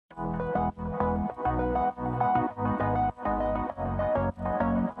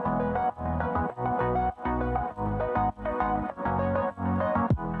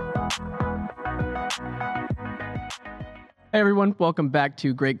Hey everyone, welcome back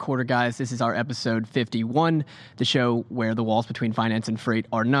to Great Quarter Guys. This is our episode 51, the show where the walls between finance and freight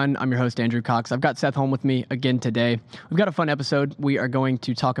are none. I'm your host, Andrew Cox. I've got Seth home with me again today. We've got a fun episode. We are going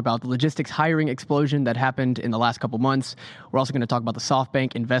to talk about the logistics hiring explosion that happened in the last couple months. We're also going to talk about the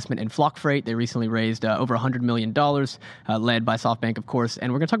SoftBank investment in Flock Freight. They recently raised over $100 million, led by SoftBank, of course,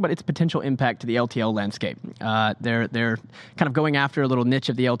 and we're going to talk about its potential impact to the LTL landscape. They're kind of going after a little niche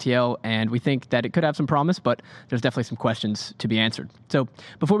of the LTL, and we think that it could have some promise, but there's definitely some questions to be answered. So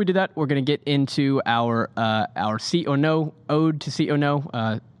before we do that, we're going to get into our Seat or No, Ode to Seat or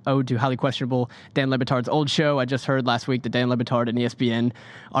No, Ode to Highly Questionable, Dan Le Batard's old show. I just heard last week that Dan Le Batard and ESPN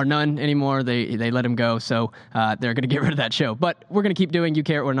are none anymore. They let him go, so they're going to get rid of that show. But we're going to keep doing You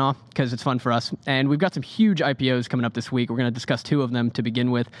Care or Not because it's fun for us. And we've got some huge IPOs coming up this week. We're going to discuss two of them to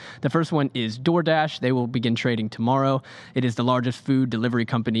begin with. The first one is DoorDash. They will begin trading tomorrow. It is the largest food delivery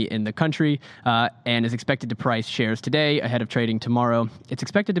company in the country and is expected to price shares today ahead of trading tomorrow. It's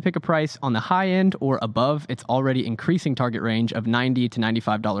expected to pick a price on the high end or above its already increasing target range of $90 to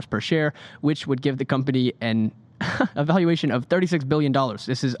 $95 per share, which would give the company a valuation of $36 billion.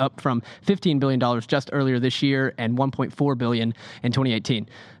 This is up from $15 billion just earlier this year and $1.4 billion in 2018.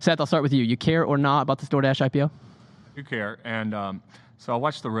 Seth, I'll start with you. You care or not about this DoorDash IPO? You care. And so I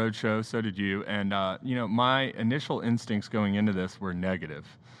watched the roadshow, so did you. And, my initial instincts going into this were negative.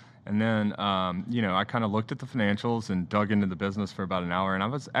 And then, I kind of looked at the financials and dug into the business for about an hour,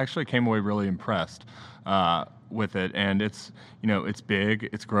 and I came away really impressed with it. And it's big,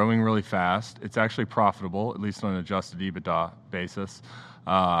 it's growing really fast. It's actually profitable, at least on an adjusted EBITDA basis.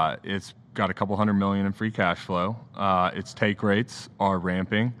 It's got a couple $100 million in free cash flow. Its take rates are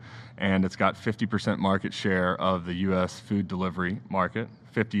ramping, and it's got 50% market share of the U.S. food delivery market,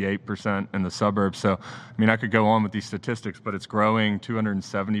 58% in the suburbs. So, I could go on with these statistics, but it's growing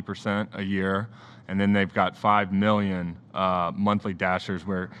 270% a year. And then they've got 5 million monthly dashers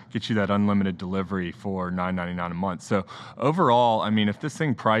where it gets you that unlimited delivery for $9.99 a month. So overall, if this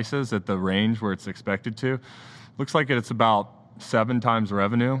thing prices at the range where it's expected to, looks like it's about 7 times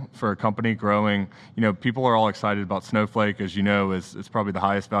revenue for a company growing. People are all excited about Snowflake, as you know, it's probably the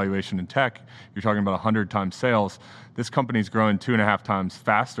highest valuation in tech. You're talking about 100 times sales. This company's growing 2.5 times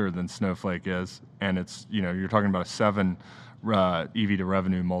faster than Snowflake is, and it's you're talking about a 7 EV to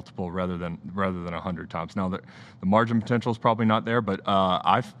revenue multiple rather than 100 times. Now, the margin potential is probably not there, but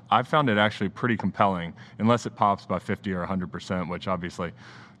I've found it actually pretty compelling, unless it pops by 50 or 100%, which obviously,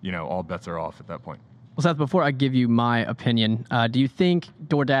 all bets are off at that point. Well, Seth, before I give you my opinion, do you think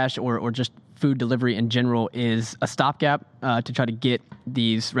DoorDash or just food delivery in general is a stopgap to try to get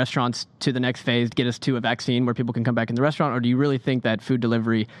these restaurants to the next phase, get us to a vaccine where people can come back in the restaurant? Or do you really think that food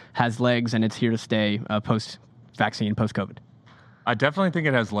delivery has legs and it's here to stay post-vaccine, post-COVID? I definitely think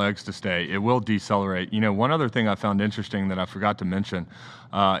it has legs to stay. It will decelerate. One other thing I found interesting that I forgot to mention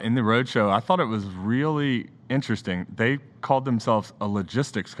in the roadshow, I thought it was really interesting. They called themselves a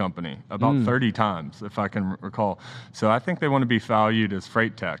logistics company about 30 times, if I can recall. So I think they want to be valued as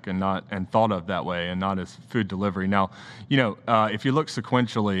freight tech and thought of that way and not as food delivery. Now, if you look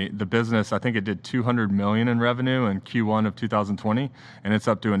sequentially, the business, I think it did $200 million in revenue in Q1 of 2020, and it's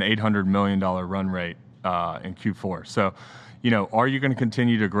up to an $800 million run rate in Q4. So, are you going to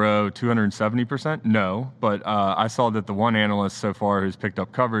continue to grow 270%? No, but I saw that the one analyst so far who's picked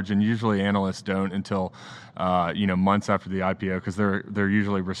up coverage, and usually analysts don't until months after the IPO because they're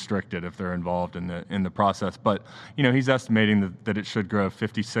usually restricted if they're involved in the process. But he's estimating that it should grow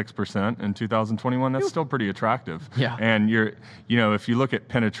 56% in 2021. That's still pretty attractive. Yeah. And if you look at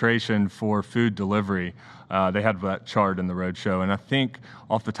penetration for food delivery. They had that chart in the roadshow, and I think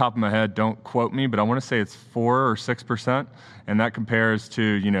off the top of my head, don't quote me, but I want to say it's 4 or 6%, and that compares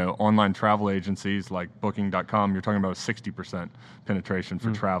to online travel agencies like Booking.com. You're talking about a 60% penetration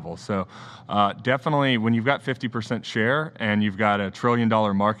for travel. So definitely, when you've got 50% share and you've got $1 trillion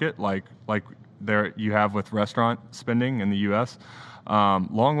market like there you have with restaurant spending in the U.S.,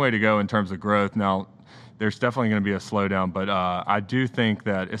 long way to go in terms of growth. Now, there's definitely going to be a slowdown, but I do think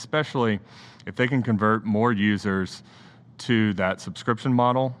that especially if they can convert more users to that subscription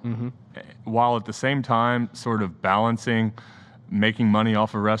model, while at the same time sort of balancing making money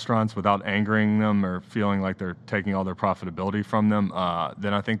off of restaurants without angering them or feeling like they're taking all their profitability from them,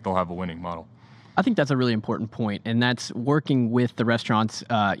 then I think they'll have a winning model. I think that's a really important point, and that's working with the restaurants.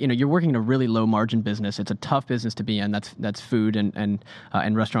 You're working in a really low margin business. It's a tough business to be in. That's food and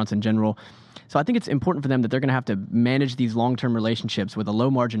restaurants in general. So I think it's important for them that they're going to have to manage these long-term relationships with a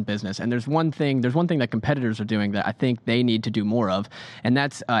low-margin business. And there's one thing that competitors are doing that I think they need to do more of, and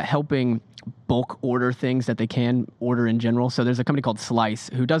that's helping bulk order things that they can order in general. So there's a company called Slice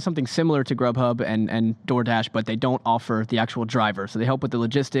who does something similar to Grubhub and DoorDash, but they don't offer the actual driver. So they help with the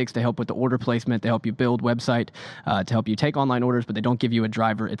logistics, they help with the order placement, they help you build website to help you take online orders, but they don't give you a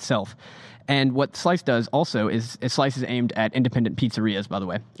driver itself. And what Slice does also is Slice is aimed at independent pizzerias, by the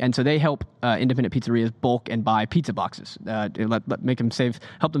way. And so they help independent pizzerias bulk and buy pizza boxes,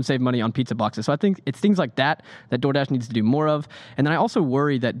 help them save money on pizza boxes. So I think it's things like that DoorDash needs to do more of. And then I also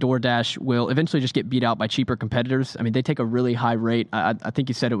worry that DoorDash will eventually just get beat out by cheaper competitors. I mean, they take a really high rate. I think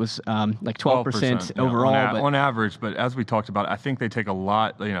you said it was like 12% overall. On average, but as we talked about, I think they take a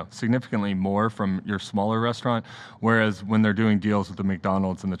lot, significantly more from your smaller restaurant, whereas when they're doing deals with the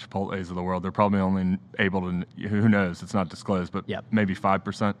McDonald's and the Chipotle's of the world, they're probably only able to, who knows, it's not disclosed, but maybe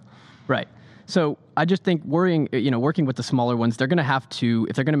 5%. Right. So I just think working with the smaller ones, they're going to have to,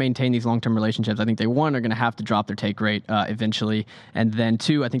 if they're going to maintain these long-term relationships, I think they, one, are going to have to drop their take rate eventually. And then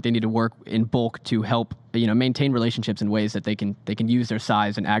two, I think they need to work in bulk to help, maintain relationships in ways that they can use their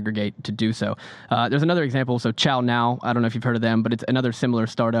size and aggregate to do so. There's another example. So Chow Now, I don't know if you've heard of them, but it's another similar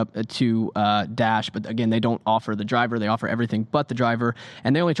startup to Dash. But again, they don't offer the driver. They offer everything but the driver.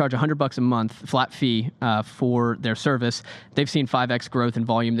 And they only charge $100 a month flat fee for their service. They've seen 5x growth in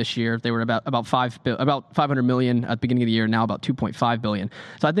volume this year. They were about 500 million at the beginning of the year, now about 2.5 billion.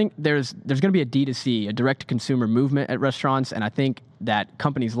 So I think there's going to be a D2C, a direct-to-consumer movement at restaurants, and I think that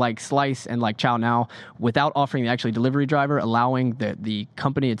companies like Slice and like Chow Now, without offering the actually delivery driver, allowing the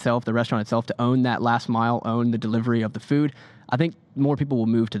company itself, the restaurant itself, to own that last mile, own the delivery of the food, I think more people will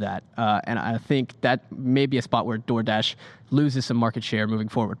move to that. And I think that may be a spot where DoorDash loses some market share moving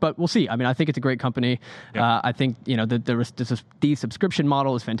forward. But we'll see. I mean, I think it's a great company. Yep. I think, the subscription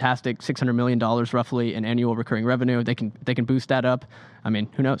model is fantastic, $600 million roughly in annual recurring revenue. They can boost that up. I mean,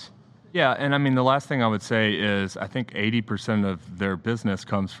 who knows? Yeah, and I mean, the last thing I would say is I think 80% of their business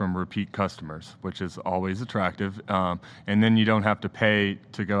comes from repeat customers, which is always attractive. And then you don't have to pay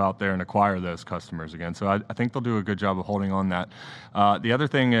to go out there and acquire those customers again. So I think they'll do a good job of holding on that. The other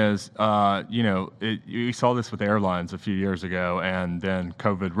thing is, you saw this with airlines a few years ago, and then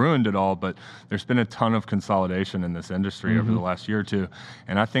COVID ruined it all, but there's been a ton of consolidation in this industry over the last year or two.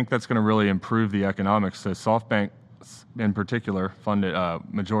 And I think that's going to really improve the economics. So SoftBank, in particular, funded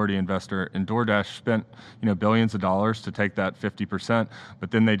majority investor in DoorDash, spent billions of dollars to take that 50%, but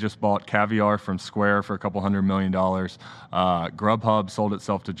then they just bought Caviar from Square for a couple $100 million. Grubhub sold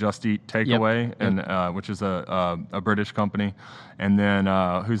itself to Just Eat Takeaway, and which is a British company, and then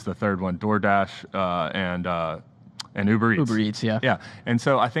who's the third one? DoorDash and Uber Eats. Uber Eats, yeah. Yeah, and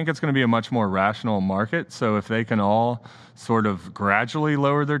so I think it's going to be a much more rational market. So if they can all sort of gradually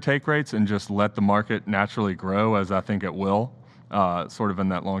lower their take rates and just let the market naturally grow, as I think it will, sort of in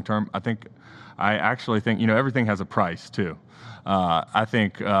that long term, I actually think, everything has a price too. I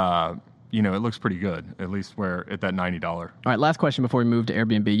think, it looks pretty good, at least where at that $90. All right, last question before we move to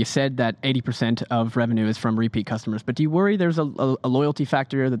Airbnb. You said that 80% of revenue is from repeat customers, but do you worry there's a loyalty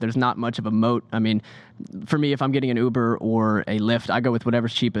factor here, that there's not much of a moat? I mean, for me, if I'm getting an Uber or a Lyft, I go with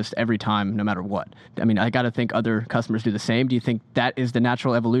whatever's cheapest every time, no matter what. I mean, I got to think other customers do the same. Do you think that is the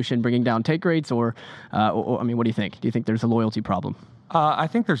natural evolution, bringing down take rates, or I mean, what do you think? Do you think there's a loyalty problem? I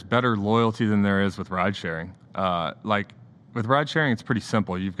think there's better loyalty than there is with ride sharing. With ride sharing, it's pretty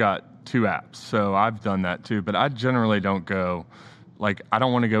simple. You've got 2 apps, so I've done that too. But I generally don't go, I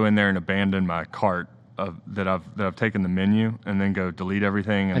don't want to go in there and abandon my cart that I've taken the menu and then go delete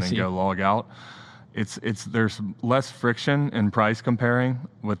everything and then go log out. There's less friction in price comparing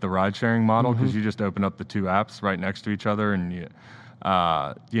with the ride sharing model, because you just open up the 2 apps right next to each other, and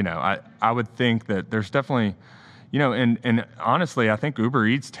I would think that there's definitely. And honestly, I think Uber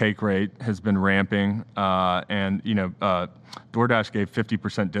Eats take rate has been ramping, and DoorDash gave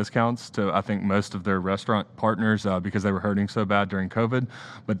 50% discounts to, I think, most of their restaurant partners because they were hurting so bad during COVID.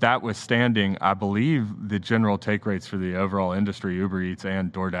 But that withstanding, I believe the general take rates for the overall industry, Uber Eats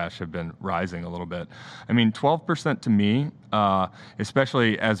and DoorDash, have been rising a little bit. I mean, 12% to me,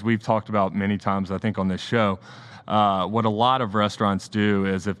 especially as we've talked about many times, I think, on this show, what a lot of restaurants do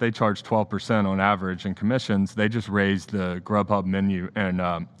is if they charge 12% on average in commissions, they just raise the Grubhub menu and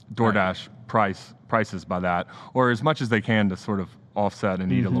DoorDash prices by that, or as much as they can to sort of offset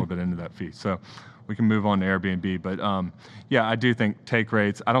and eat a little bit into that fee. So we can move on to Airbnb. But I do think take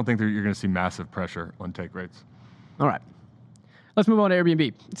rates, I don't think that you're going to see massive pressure on take rates. All right. Let's move on to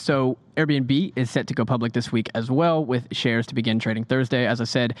Airbnb. So Airbnb is set to go public this week as well, with shares to begin trading Thursday. As I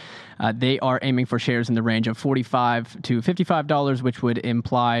said, they are aiming for shares in the range of $45 to $55, which would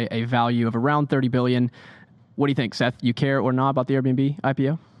imply a value of around $30 billion. What do you think, Seth? You care or not about the Airbnb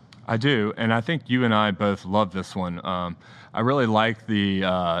IPO? I do, and I think you and I both love this one. I really like the,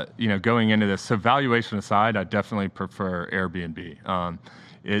 going into this. So valuation aside, I definitely prefer Airbnb.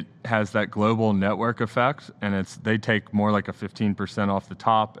 It has that global network effect, and they take more like a 15% off the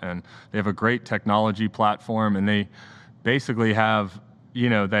top, and they have a great technology platform, and they basically have, they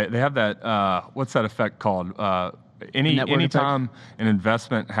have that, what's that effect called? Anytime an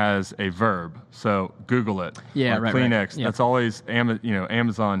investment has a verb, so Google it. Yeah, or right. Kleenex. Right. Yep. That's always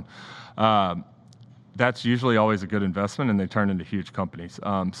Amazon. That's usually always a good investment, and they turn into huge companies.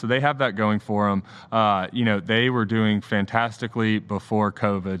 So they have that going for them. They were doing fantastically before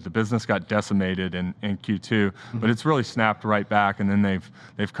COVID. The business got decimated in Q2, but it's really snapped right back. And then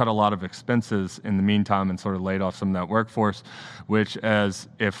they've cut a lot of expenses in the meantime and sort of laid off some of that workforce, which, as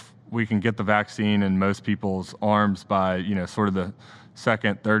if we can get the vaccine in most people's arms by sort of the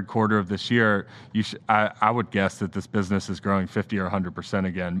second, third quarter of this year, I would guess that this business is growing 50 or 100%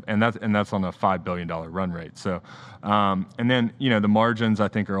 again, and that's on a $5 billion run rate. So, and then the margins I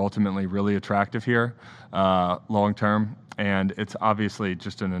think are ultimately really attractive here, long term, and it's obviously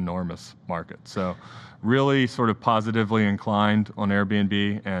just an enormous market. So, really sort of positively inclined on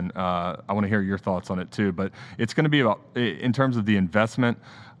Airbnb, and I want to hear your thoughts on it too. But it's going to be about, in terms of the investment,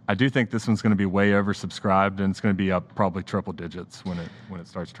 I do think this one's going to be way oversubscribed, and it's going to be up probably triple digits when it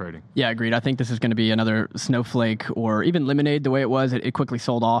starts trading. Yeah, agreed. I think this is going to be another Snowflake or even Lemonade the way it was. It quickly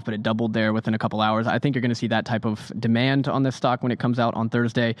sold off, but it doubled there within a couple hours. I think you're going to see that type of demand on this stock when it comes out on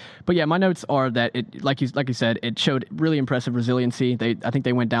Thursday. But yeah, my notes are that it, like you said, it showed really impressive resiliency. I think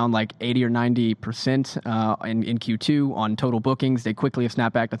they went down like 80 or 90% in Q2 on total bookings. They quickly have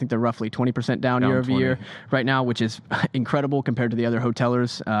snapped back. I think they're roughly 20% down year over year right now, which is incredible compared to the other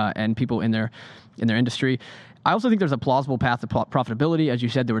hotelers and people in their industry. I also think there's a plausible path to profitability. As you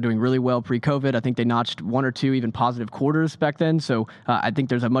said, they were doing really well pre-COVID. I think they notched one or two even positive quarters back then. So I think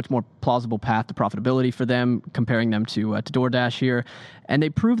there's a much more plausible path to profitability for them, comparing them to DoorDash here. And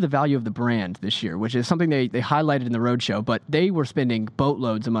they proved the value of the brand this year, which is something they highlighted in the roadshow. But they were spending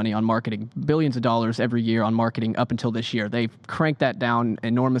boatloads of money on marketing, billions of dollars every year on marketing up until this year. They've cranked that down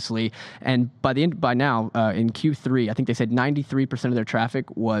enormously. And by now, in Q3, I think they said 93% of their traffic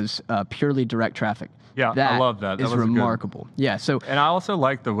was purely direct traffic. Yeah, I love that. That is remarkable. Yeah. So, and I also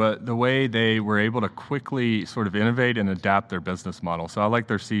like the way they were able to quickly sort of innovate and adapt their business model. So I like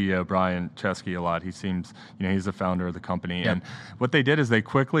their CEO Brian Chesky a lot. He seems, he's the founder of the company, yep. And what they did is they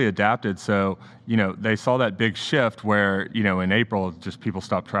quickly adapted. So they saw that big shift where in April just people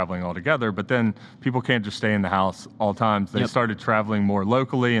stopped traveling altogether, but then people can't just stay in the house all times. They started traveling more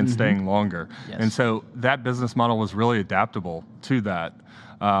locally and staying longer, and so that business model was really adaptable to that.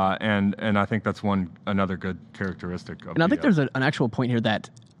 And I think that's another good characteristic of. And I think there's an actual point here that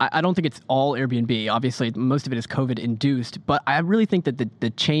I don't think it's all Airbnb. Obviously, most of it is COVID-induced, but I really think that the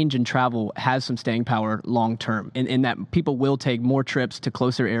change in travel has some staying power long term, in that people will take more trips to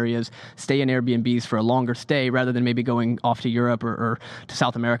closer areas, stay in Airbnbs for a longer stay, rather than maybe going off to Europe or to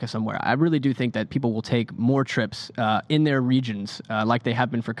South America somewhere. I really do think that people will take more trips in their regions, like they have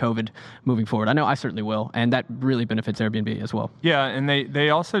been for COVID moving forward. I know I certainly will, and that really benefits Airbnb as well. Yeah, and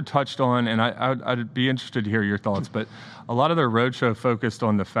they also touched on, and I'd be interested to hear your thoughts, but a lot of their roadshow focused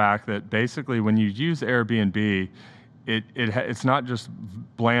on the fact that basically when you use Airbnb, it's not just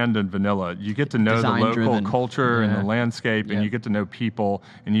bland and vanilla. You get to know the local culture and the landscape, and you get to know people,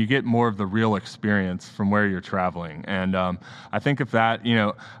 and you get more of the real experience from where you're traveling. And I think if that,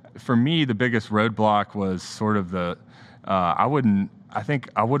 for me, the biggest roadblock was sort of I wouldn't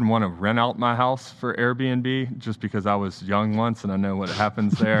want to rent out my house for Airbnb just because I was young once and I know what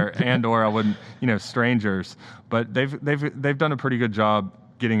happens there, or I wouldn't, strangers. But they've done a pretty good job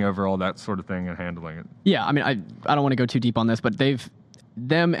getting over all that sort of thing and handling it. Yeah, I mean, I don't want to go too deep on this, but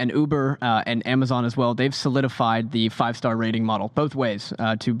them and Uber and Amazon as well, they've solidified the 5-star rating model both ways,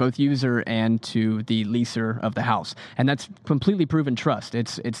 to both user and to the leaser of the house, and that's completely proven trust.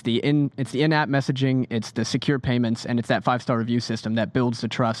 It's the in-app messaging, it's the secure payments, and it's that 5-star review system that builds the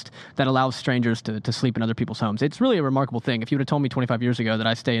trust that allows strangers to sleep in other people's homes. It's really a remarkable thing. If you would have told me 25 years ago that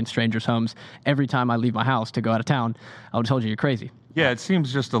I stay in strangers' homes every time I leave my house to go out of town, I would have told you you're crazy. Yeah, it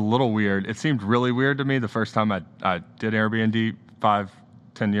seems just a little weird. It seemed really weird to me the first time I did Airbnb 5-10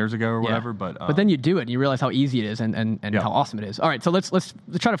 10 years ago or whatever. But then you do it and you realize how easy it is and how awesome it is. All right, so let's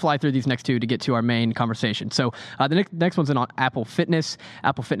try to fly through these next two to get to our main conversation. So the next one's on Apple Fitness.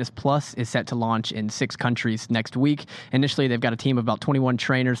 Apple Fitness Plus is set to launch in 6 countries next week. Initially, they've got a team of about 21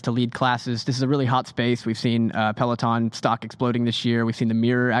 trainers to lead classes. This is a really hot space. We've seen Peloton stock exploding this year. We've seen the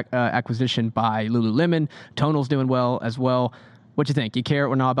Mirror acquisition by Lululemon. Tonal's doing well as well. What do you think? You care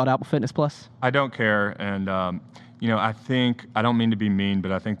or not about Apple Fitness Plus? I don't care, and I don't mean to be mean,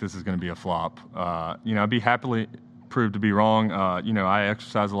 but I think this is going to be a flop. I'd be happily proved to be wrong. I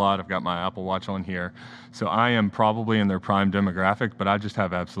exercise a lot. I've got my Apple Watch on here, so I am probably in their prime demographic, but I just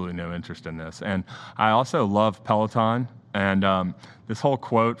have absolutely no interest in this. And I also love Peloton, and this whole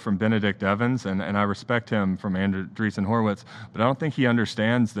quote from Benedict Evans, and I respect him, from Andreessen Horowitz, but I don't think he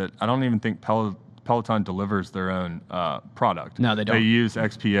understands that. I don't even think Peloton delivers their own product. No, they don't. They use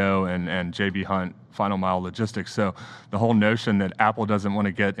XPO and JB Hunt final mile logistics. So the whole notion that Apple doesn't want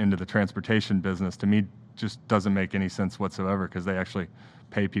to get into the transportation business, to me, just doesn't make any sense whatsoever, because they actually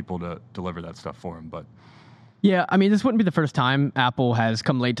pay people to deliver that stuff for them. But yeah, I mean, this wouldn't be the first time Apple has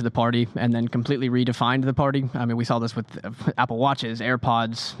come late to the party and then completely redefined the party. I mean, we saw this with Apple Watches,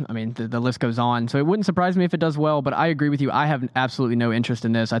 AirPods. I mean, the list goes on. So it wouldn't surprise me if it does well, but I agree with you. I have absolutely no interest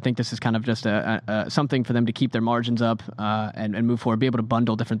in this. I think this is kind of just something for them to keep their margins up and move forward, be able to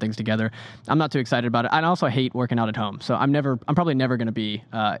bundle different things together. I'm not too excited about it. I also hate working out at home. So I'm probably never going to be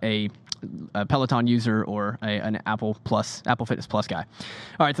a Peloton user or an Apple Fitness Plus guy.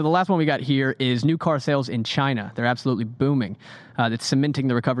 All right, so the last one we got here is new car sales in China. They're absolutely booming. That's cementing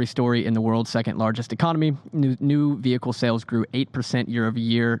the recovery story in the world's second largest economy. New vehicle sales grew 8% year over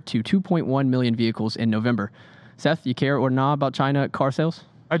year to 2.1 million vehicles in November. Seth, you care or not about China car sales?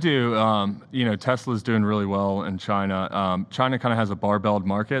 I do. Tesla's doing really well in China. China kind of has a barbelled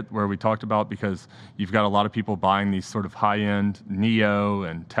market, where we talked about, because you've got a lot of people buying these sort of high-end NIO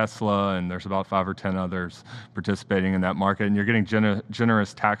and Tesla, and there's about 5 or 10 others participating in that market, and you're getting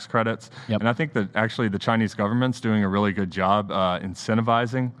generous tax credits. Yep. And I think that actually the Chinese government's doing a really good job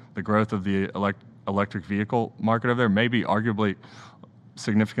incentivizing the growth of the electric vehicle market over there, maybe arguably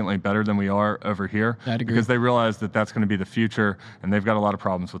significantly better than we are over here. I'd agree. Because they realize that that's going to be the future, and they've got a lot of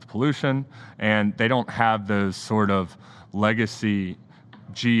problems with pollution, and they don't have those sort of legacy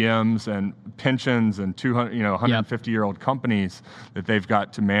GMs and pensions and 150-year-old companies that they've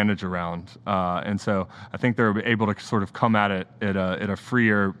got to manage around. And so I think they're able to sort of come at it at a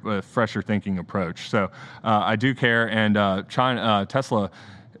freer, fresher thinking approach. So I do care, and Tesla,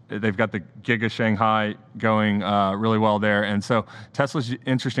 they've got the Giga Shanghai going really well there. And so Tesla's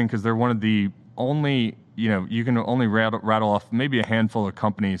interesting because they're one of the only, you can only rattle off maybe a handful of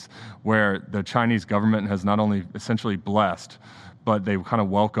companies where the Chinese government has not only essentially blessed, but they kind of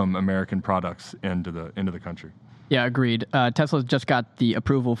welcome American products into the country. Yeah, agreed. Tesla just got the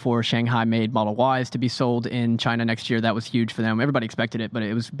approval for Shanghai-made Model Ys to be sold in China next year. That was huge for them. Everybody expected it, but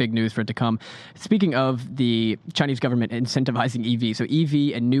it was big news for it to come. Speaking of the Chinese government incentivizing EV, so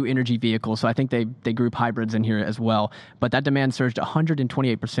EV and new energy vehicles, so I think they group hybrids in here as well, but that demand surged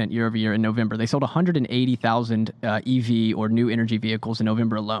 128% year over year in November. They sold 180,000 EV or new energy vehicles in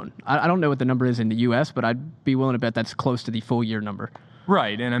November alone. I don't know what the number is in the U.S., but I'd be willing to bet that's close to the full year number.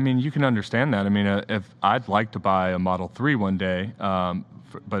 Right, and I mean, you can understand that. I mean, if I'd like to buy a Model 3 one day,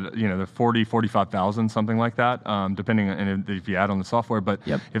 but they're 45,000, something like that, depending on if you add on the software. But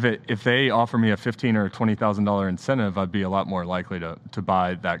yep. if they offer me a $15,000 or $20,000 incentive, I'd be a lot more likely to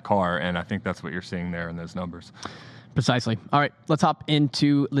buy that car, and I think that's what you're seeing there in those numbers. Precisely. All right, let's hop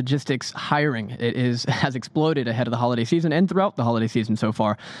into logistics hiring. It has exploded ahead of the holiday season and throughout the holiday season so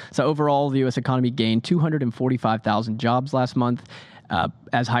far. So overall, the U.S. economy gained 245,000 jobs last month,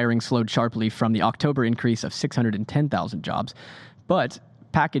 as hiring slowed sharply from the October increase of 610,000 jobs. But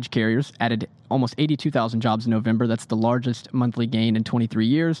package carriers added almost 82,000 jobs in November. That's the largest monthly gain in 23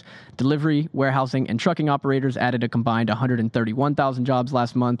 years. Delivery, warehousing, and trucking operators added a combined 131,000 jobs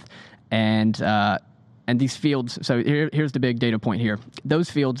last month. And these fields, so here's the big data point here. Those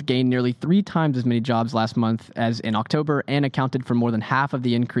fields gained nearly 3 times as many jobs last month as in October and accounted for more than half of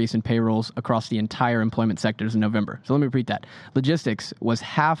the increase in payrolls across the entire employment sectors in November. So let me repeat that. Logistics was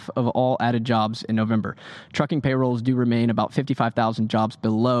half of all added jobs in November. Trucking payrolls do remain about 55,000 jobs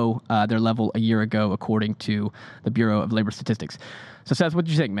below their level a year ago, according to the Bureau of Labor Statistics. So Seth, what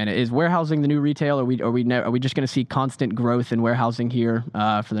do you think, man? Is warehousing the new retail? Are we just going to see constant growth in warehousing here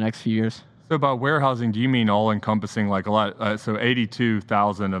for the next few years? So by warehousing, do you mean all encompassing, like a lot? So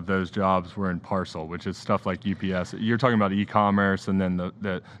 82,000 of those jobs were in parcel, which is stuff like UPS. You're talking about e-commerce, and then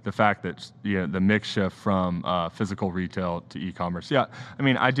the fact that the mix shift from physical retail to e-commerce. Yeah, I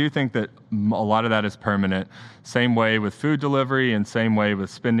mean, I do think that a lot of that is permanent. Same way with food delivery, and same way with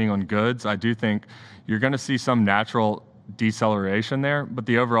spending on goods. I do think you're going to see some natural deceleration there, but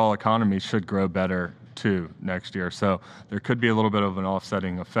the overall economy should grow better too next year. So there could be a little bit of an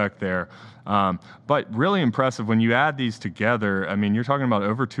offsetting effect there. But really impressive when you add these together. I mean, you're talking about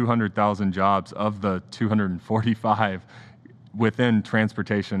over 200,000 jobs of the 245 within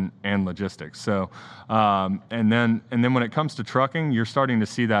transportation and logistics. So, and then when it comes to trucking, you're starting to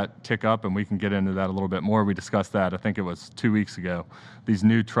see that tick up, and we can get into that a little bit more. We discussed that, I think it was 2 weeks ago. These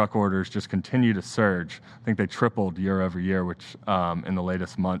new truck orders just continue to surge. I think they tripled year over year, which in the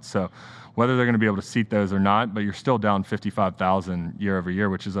latest month. So whether they're going to be able to seat those or not, but you're still down 55,000 year over year,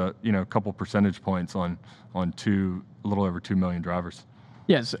 which is a couple percentage points on a little over 2 million drivers.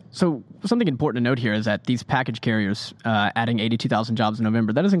 Yes. So something important to note here is that these package carriers adding 82,000 jobs in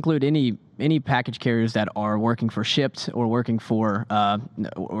November, that doesn't include any package carriers that are working for Shipt or working for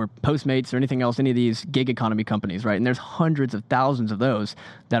or Postmates or anything else, any of these gig economy companies, right? And there's hundreds of thousands of those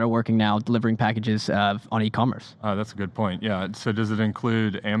that are working now delivering packages on e-commerce. That's a good point. Yeah. So does it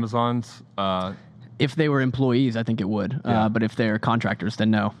include Amazon's? If they were employees, I think it would. Yeah. But if they're contractors,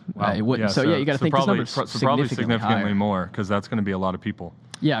 then no, it wouldn't. Yeah, so you got to think probably, this number's probably significantly higher. more, because that's going to be a lot of people.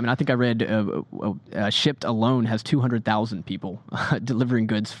 Yeah, I mean, I think I read Shipt alone has 200,000 people delivering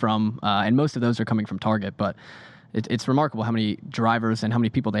goods from, and most of those are coming from Target, but it's remarkable how many drivers and how many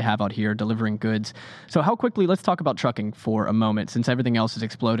people they have out here delivering goods. So how quickly, let's talk about trucking for a moment. Since everything else is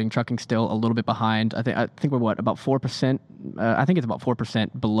exploding, trucking's still a little bit behind. I think we're about 4%? I think it's about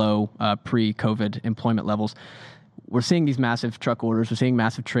 4% below pre-COVID employment levels. We're seeing these massive truck orders. We're seeing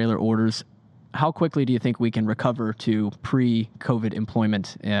massive trailer orders. How quickly do you think we can recover to pre-COVID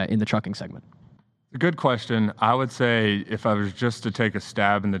employment in the trucking segment? A good question. I would say, if I was just to take a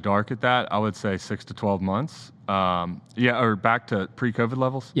stab in the dark at that, I would say 6 to 12 months. Or back to pre-COVID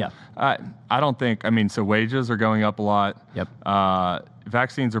levels. Yeah. I don't think, so wages are going up a lot. Yep.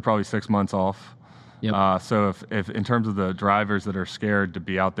 Vaccines are probably 6 months off. Yep. So if in terms of the drivers that are scared to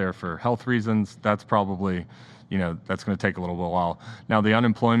be out there for health reasons, that's probably, that's going to take a little while. Now, the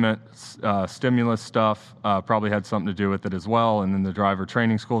unemployment stimulus stuff probably had something to do with it as well, and then the driver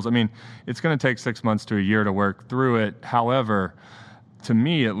training schools. It's going to take 6 months to a year to work through it. However, to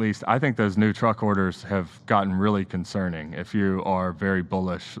me at least, I think those new truck orders have gotten really concerning if you are very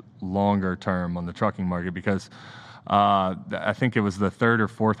bullish longer term on the trucking market, because I think it was the third or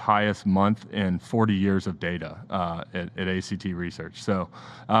fourth highest month in 40 years of data at ACT Research. So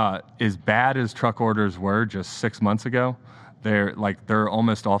as bad as truck orders were just 6 months ago, they're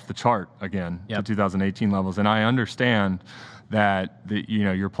almost off the chart again to 2018 levels. And I understand that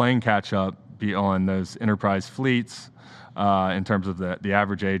you're playing catch up on those enterprise fleets in terms of the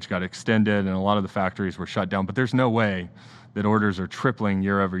average age got extended and a lot of the factories were shut down. But there's no way that orders are tripling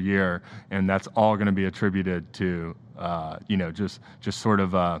year over year, and that's all going to be attributed to just sort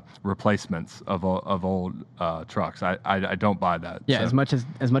of replacements of old trucks. I don't buy that. Yeah, so.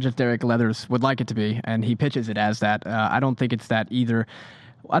 as much as Derek Leathers would like it to be, and he pitches it as that, I don't think it's that either.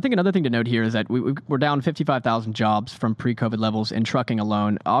 I think another thing to note here is that we're down 55,000 jobs from pre-COVID levels in trucking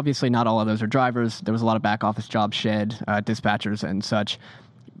alone. Obviously, not all of those are drivers. There was a lot of back office jobs shed, dispatchers and such.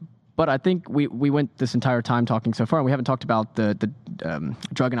 But I think we went this entire time talking so far, and we haven't talked about the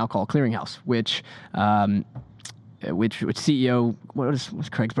Drug and Alcohol Clearinghouse, which CEO, what's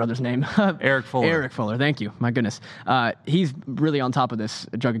Craig's brother's name? Eric Fuller. Eric Fuller, thank you. My goodness. He's really on top of this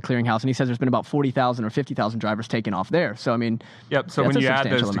Drug and Clearinghouse, and he says there's been about 40,000 or 50,000 drivers taken off there. So, Yep, so when you add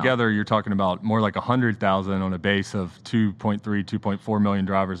those together, you're talking about more like 100,000 on a base of 2.3, 2.4 million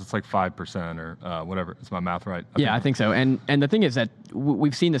drivers. It's like 5% or whatever. Is my math right? I think so. And the thing is that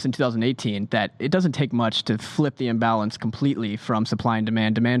we've seen this in 2018, that it doesn't take much to flip the imbalance completely from supply and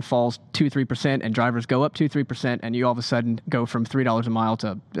demand. Demand falls 2-3%, and drivers go up 2-3%, and you all of a sudden go from $3 a mile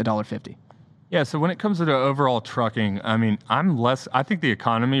to $1.50. Yeah, so when it comes to the overall trucking, I think the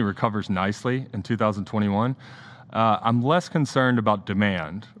economy recovers nicely in 2021. I'm less concerned about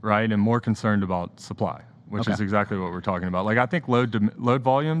demand, right, and more concerned about supply, which is exactly what we're talking about. I think load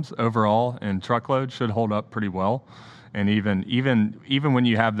volumes overall in truckload should hold up pretty well. And even when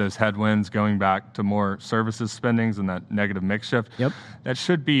you have those headwinds going back to more services spendings and that negative mix shift, that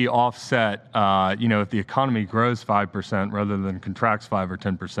should be offset. If the economy grows 5% rather than contracts 5 or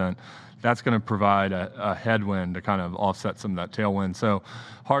 10%, that's going to provide a headwind to kind of offset some of that tailwind. So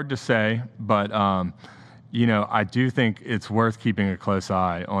hard to say, but I do think it's worth keeping a close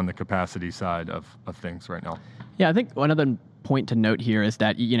eye on the capacity side of things right now. Yeah, I think one other point to note here is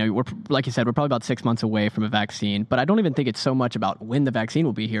that, we're, like you said, we're probably about 6 months away from a vaccine, but I don't even think it's so much about when the vaccine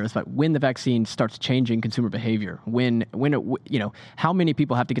will be here. It's about when the vaccine starts changing consumer behavior. How many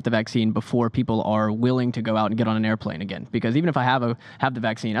people have to get the vaccine before people are willing to go out and get on an airplane again? Because even if I have the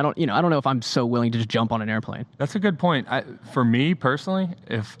vaccine, I don't know if I'm so willing to just jump on an airplane. That's a good point. For me personally,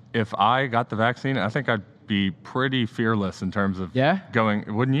 if I got the vaccine, I think I'd be pretty fearless in terms of going.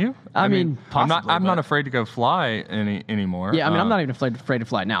 Wouldn't you? I mean, possibly, I'm not afraid to go fly anymore. Yeah, I mean, I'm not even afraid to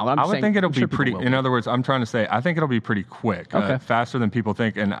fly now. I would think it'll be pretty. In other words, I'm trying to say I think it'll be pretty quick, faster than people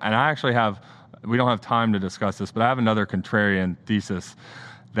think. And I actually we don't have time to discuss this, but I have another contrarian thesis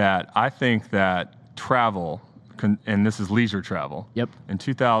that I think that travel, and this is leisure travel, in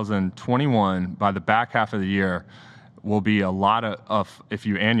 2021, by the back half of the year, will be a lot of if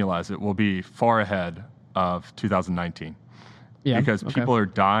you annualize it, will be far ahead of 2019. Because people are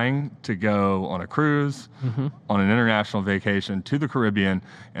dying to go on a cruise, on an international vacation to the Caribbean,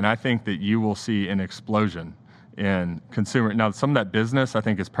 and I think that you will see an explosion in consumer. Now, some of that business I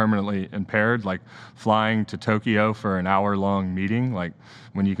think is permanently impaired, like flying to Tokyo for an hour-long meeting, like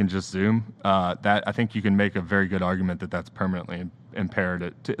when you can just Zoom. That I think you can make a very good argument that that's permanently impaired,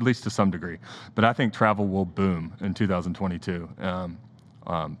 at least to some degree. But I think travel will boom in 2022.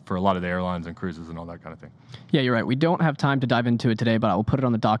 For a lot of the airlines and cruises and all that kind of thing. Yeah, you're right. We don't have time to dive into it today, but I will put it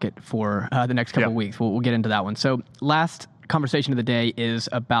on the docket for the next couple of weeks. We'll get into that one. So last conversation of the day is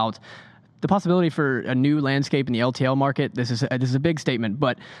about the possibility for a new landscape in the LTL market. This is a big statement,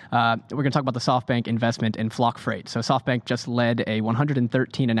 but we're going to talk about the SoftBank investment in Flock Freight. So SoftBank just led a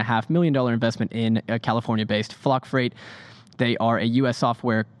 $113.5 million investment in California-based Flock Freight. They are a U.S.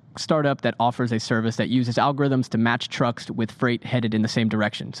 software startup that offers a service that uses algorithms to match trucks with freight headed in the same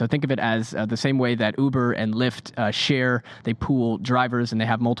direction. So think of it as the same way that Uber and Lyft share. They pool drivers and they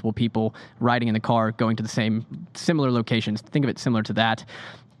have multiple people riding in the car going to similar locations. Think of it similar to that.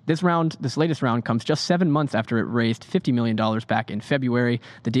 This latest round comes just 7 months after it raised $50 million back in February.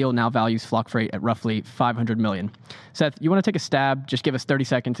 The deal now values Flock Freight at roughly $500 million. Seth, you want to take a stab? Just give us 30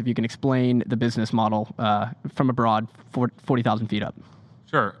 seconds if you can explain the business model from abroad, 40,000 feet up.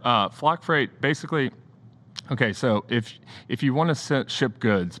 Sure. Flock Freight, basically, so if you want to ship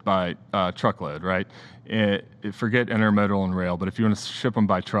goods by truckload, right, forget intermodal and rail, but if you want to ship them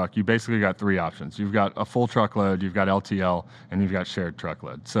by truck, you basically got three options. You've got a full truckload, you've got LTL, and you've got shared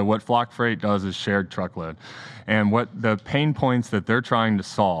truckload. So what Flock Freight does is shared truckload. And what the pain points that they're trying to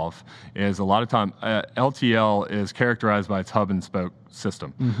solve is a lot of time, LTL is characterized by its hub and spoke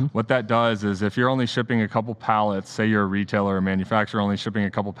system. What that does is if you're only shipping a couple pallets, say you're a retailer or manufacturer only shipping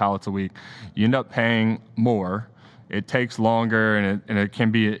a couple pallets a week, you end up paying more. It takes longer and it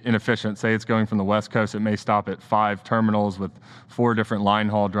can be inefficient. Say it's going from the West Coast, it may stop at 5 terminals with 4 different line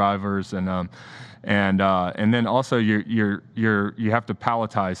haul drivers, and then also you have to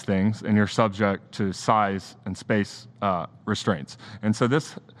palletize things, and you're subject to size and space restraints. And so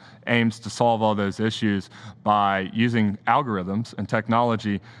this aims to solve all those issues by using algorithms and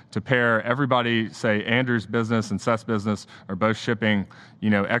technology to pair everybody, say Andrew's business and Seth's business are both shipping,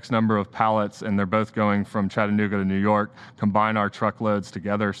 X number of pallets, and they're both going from Chattanooga to New York, combine our truckloads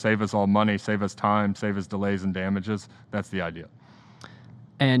together, save us all money, save us time, save us delays and damages. That's the idea.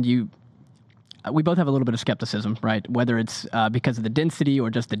 And we both have a little bit of skepticism, right? Whether it's because of the density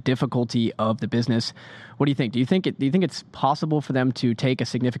or just the difficulty of the business. What do you think? Do you think it's possible for them to take a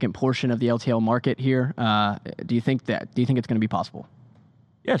significant portion of the LTL market here? Do you think it's going to be possible?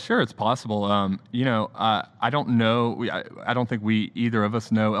 Yeah, sure, it's possible. I don't know. I don't think either of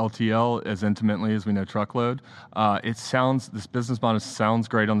us know LTL as intimately as we know truckload. This business model sounds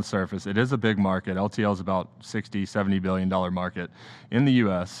great on the surface. It is a big market. LTL is about $60-70 billion market in the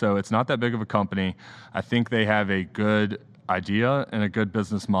U.S., so it's not that big of a company. I think they have a good idea and a good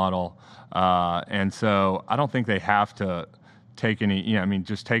business model, and so I don't think they have to take any,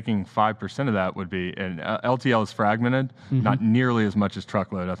 just taking 5% of that would be, and LTL is fragmented, not nearly as much as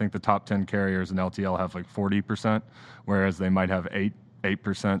truckload. I think the top 10 carriers in LTL have like 40%, whereas they might have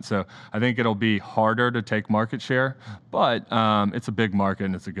 8%. So I think it'll be harder to take market share, but it's a big market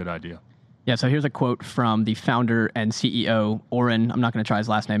and it's a good idea. Yeah, so here's a quote from the founder and CEO, Oren. I'm not going to try his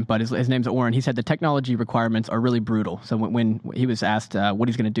last name, but his name's Oren. He said the technology requirements are really brutal. So when he was asked what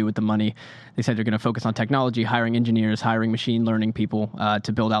he's going to do with the money, they said they're going to focus on technology, hiring engineers, hiring machine learning people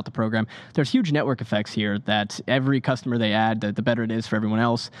to build out the program. There's huge network effects here that every customer they add, the better it is for everyone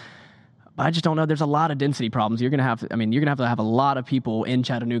else. But I just don't know. There's a lot of density problems. You're going to have to have a lot of people in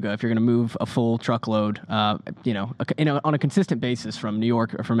Chattanooga if you're going to move a full truckload, on a consistent basis from New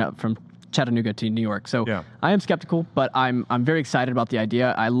York or from Chattanooga to New York. So Yeah. I am skeptical, but I'm very excited about the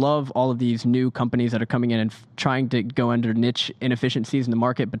idea. I love all of these new companies that are coming in and trying to go under niche inefficiencies in the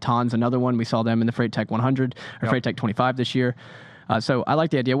market. Baton's another one. We saw them in the Freight Tech 100 or Freight Tech 25 this year. So I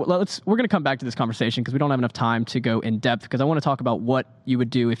like the idea. We're going to come back to this conversation because we don't have enough time to go in depth, because I want to talk about what you would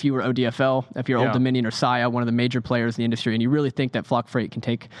do if you were ODFL, if you're Old Dominion or Saia, one of the major players in the industry, and you really think that Flock Freight can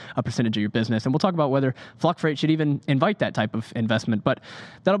take a percentage of your business. And we'll talk about whether Flock Freight should even invite that type of investment. But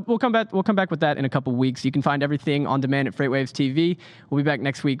we'll come back with that in a couple weeks. You can find everything on demand at FreightWaves TV. We'll be back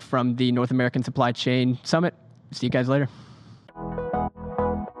next week from the North American Supply Chain Summit. See you guys later.